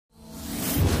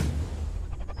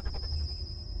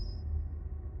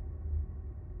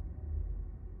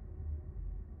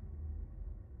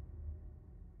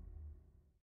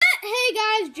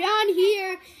John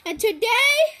here, and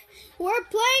today we're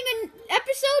playing an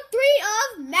episode 3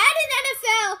 of Madden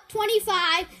NFL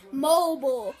 25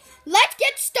 Mobile. Let's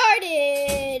get started.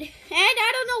 And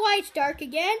I don't know why it's dark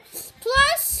again.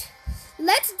 Plus,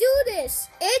 let's do this.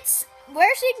 It's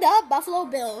versing the Buffalo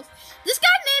Bills. This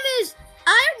guy's name is,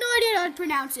 I have no idea how to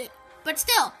pronounce it, but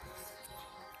still,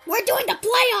 we're doing the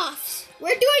playoffs. We're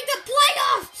doing the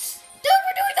playoffs. Dude,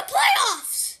 we're doing the playoffs.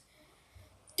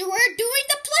 We're doing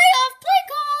the playoff play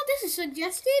call. This is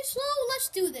suggested, so let's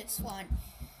do this one.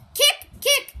 Kick.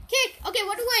 Okay,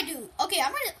 what do I do? Okay,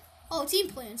 I'm gonna, team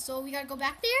plan. So we gotta go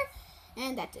back there,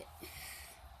 and that's it.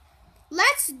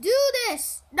 Let's do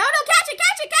this. No, catch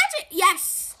it.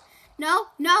 Yes.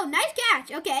 No, nice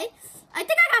catch. Okay. I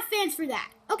think I got fans for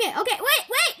that. Okay, wait,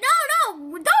 no,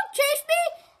 don't chase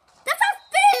me. That's not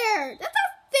fair.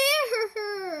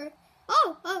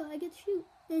 Oh, I get to shoot.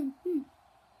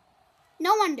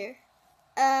 No wonder.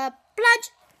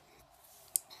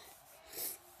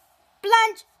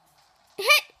 Plunge.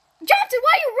 Hit. Johnson,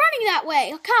 why are you running that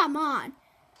way? Oh, come on.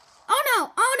 Oh, no.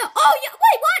 Oh, yeah.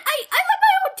 Wait, what? I let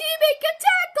my own teammate get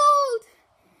tackled.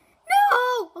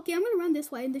 No. Okay, I'm going to run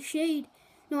this way in the shade.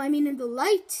 No, I mean in the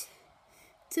light.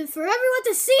 For everyone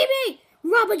to see me.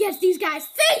 Rub against these guys'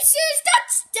 faces.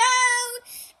 Touchdown.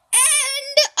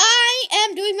 And I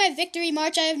am doing my victory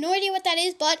march. I have no idea what that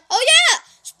is, but, oh, yeah.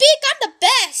 Speak, I'm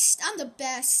the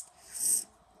best.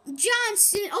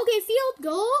 Johnson, okay, field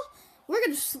goal. We're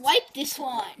going to swipe this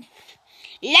one.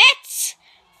 Let's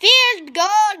field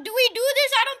goal. Do we do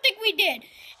this? I don't think we did.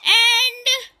 And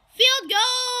field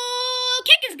goal.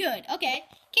 Kick is good. Okay,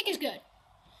 kick is good.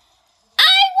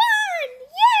 I won.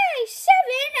 Yay, 7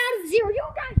 out of 0. You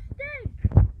guys stink.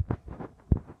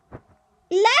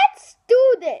 Let's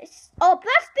do this. Oh,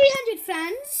 plus 300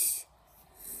 fans.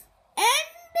 And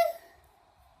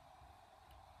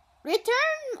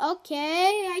return.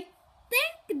 Okay, I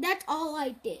think that's all I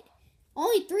did.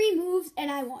 Only 3 moves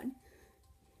and I won.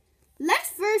 Let's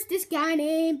first this guy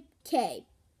named K.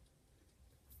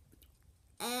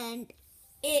 And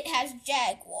it has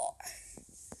Jaguar.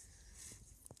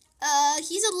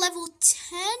 He's a level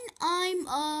 10. I'm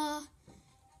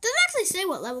doesn't actually say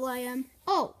what level I am.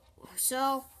 Oh,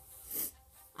 so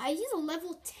he's a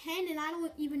level 10 and I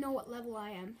don't even know what level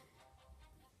I am.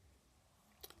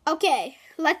 Okay,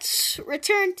 let's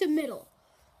return to middle.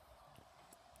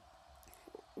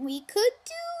 We could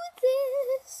do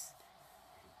this.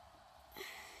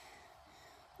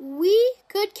 We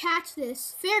could catch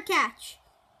this. Fair catch.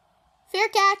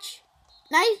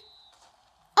 Nice.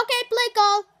 Okay, play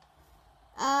call.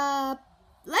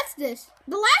 Let's this.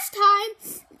 The last time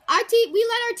we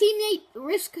let our teammate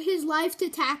risk his life to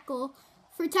tackle.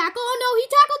 Oh no, he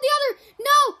tackled the other.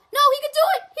 No, he could do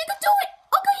it.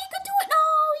 Okay, he could do it. No,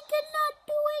 he cannot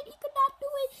do it.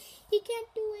 He can't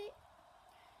do it.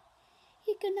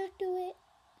 He could not do it.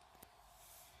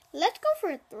 Let's go for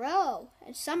a throw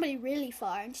and somebody really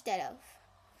far instead of.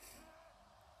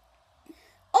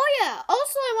 Oh yeah,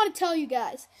 also I want to tell you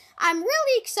guys, I'm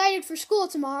really excited for school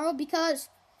tomorrow because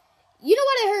you know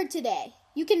what I heard today?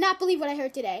 You cannot believe what I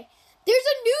heard today. There's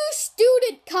a new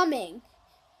student coming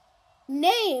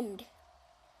named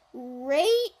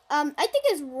I think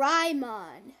it's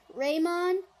Ramon.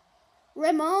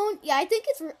 Yeah, I think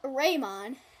it's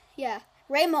Ramon. Yeah,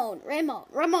 Ramon. Why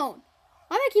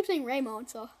do I keep saying Ramon?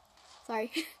 So,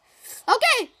 sorry.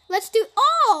 Okay, let's do.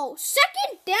 Oh,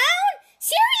 second down?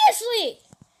 Seriously?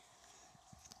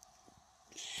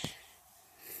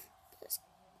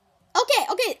 Okay.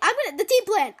 The team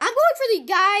plan. I'm going for the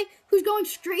guy who's going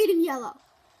straight in yellow.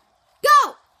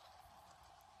 Go.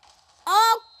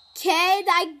 Okay,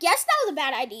 I guess that was a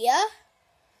bad idea.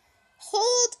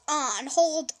 Hold on.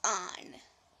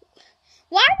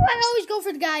 Why do I always go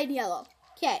for the guy in yellow?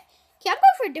 Okay, I'm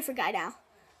going for a different guy now.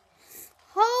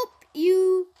 Hope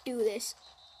you do this.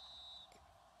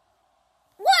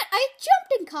 What? I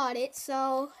jumped and caught it,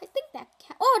 so I think that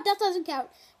counts. Oh, that doesn't count.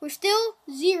 We're still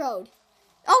zeroed.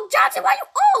 Oh, Johnson, why you?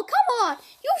 Oh, come on.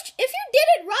 If you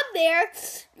didn't run there,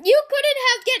 you couldn't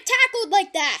have get tackled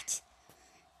like that.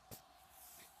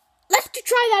 Let's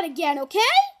try that again, okay?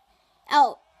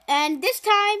 Oh, and this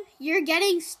time you're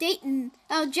getting Staten.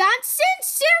 Oh, Johnson,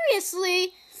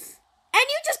 seriously? And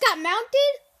you just got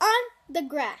mounted on the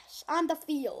grass, on the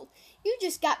field. You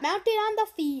just got mounted on the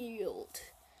field.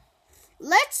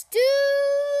 Let's do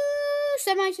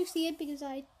semi-68 because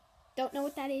I don't know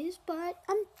what that is, but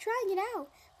I'm trying it out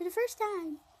for the first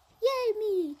time. Yay,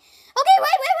 me. Okay,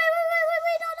 wait.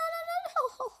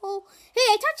 No. Hey,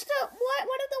 I touched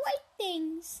one of the white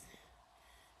things.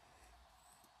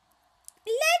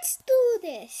 Let's do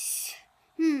this.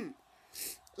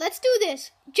 Let's do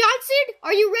this. Johnson,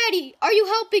 are you ready? Are you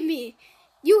helping me?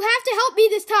 You have to help me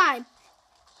this time.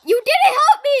 You didn't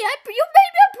help me. You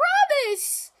made me a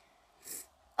promise.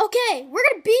 Okay, we're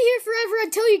going to be here forever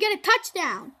until you get a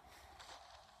touchdown.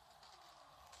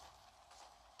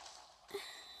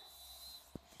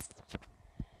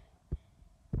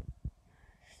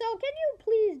 So, can you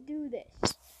please do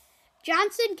this?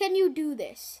 Johnson, can you do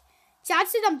this?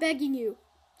 Johnson, I'm begging you.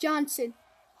 Johnson.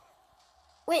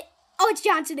 Wait. Oh, it's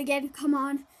Johnson again. Come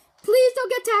on. Please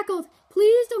don't get tackled.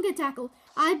 Please don't get tackled.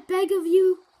 I beg of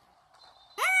you.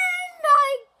 And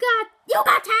you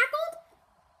got tackled?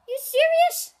 You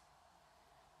serious?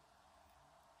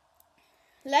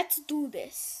 Let's do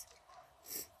this.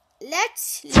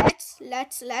 Let's do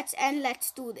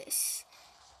this.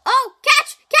 Oh,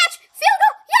 catch, field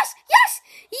goal.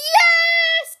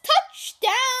 Yes,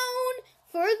 touchdown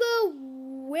for the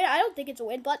win. I don't think it's a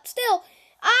win, but still,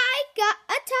 I got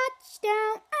a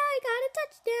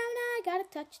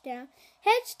touchdown.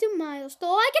 Heads to milestone.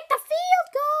 I get the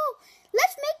field goal.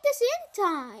 Let's make this in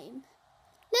time.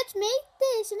 Let's make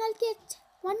this, and I'll get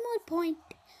one more point.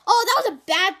 Oh, that was a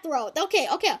bad throw. Okay.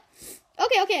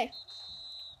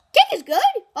 Kick is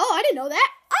good. Oh, I didn't know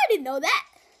that.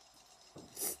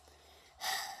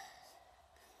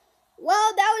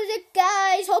 Well, that was it,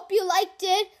 guys. Hope you liked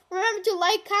it. Remember to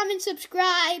like, comment,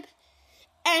 subscribe,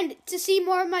 and to see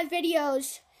more of my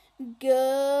videos.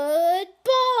 Goodbye.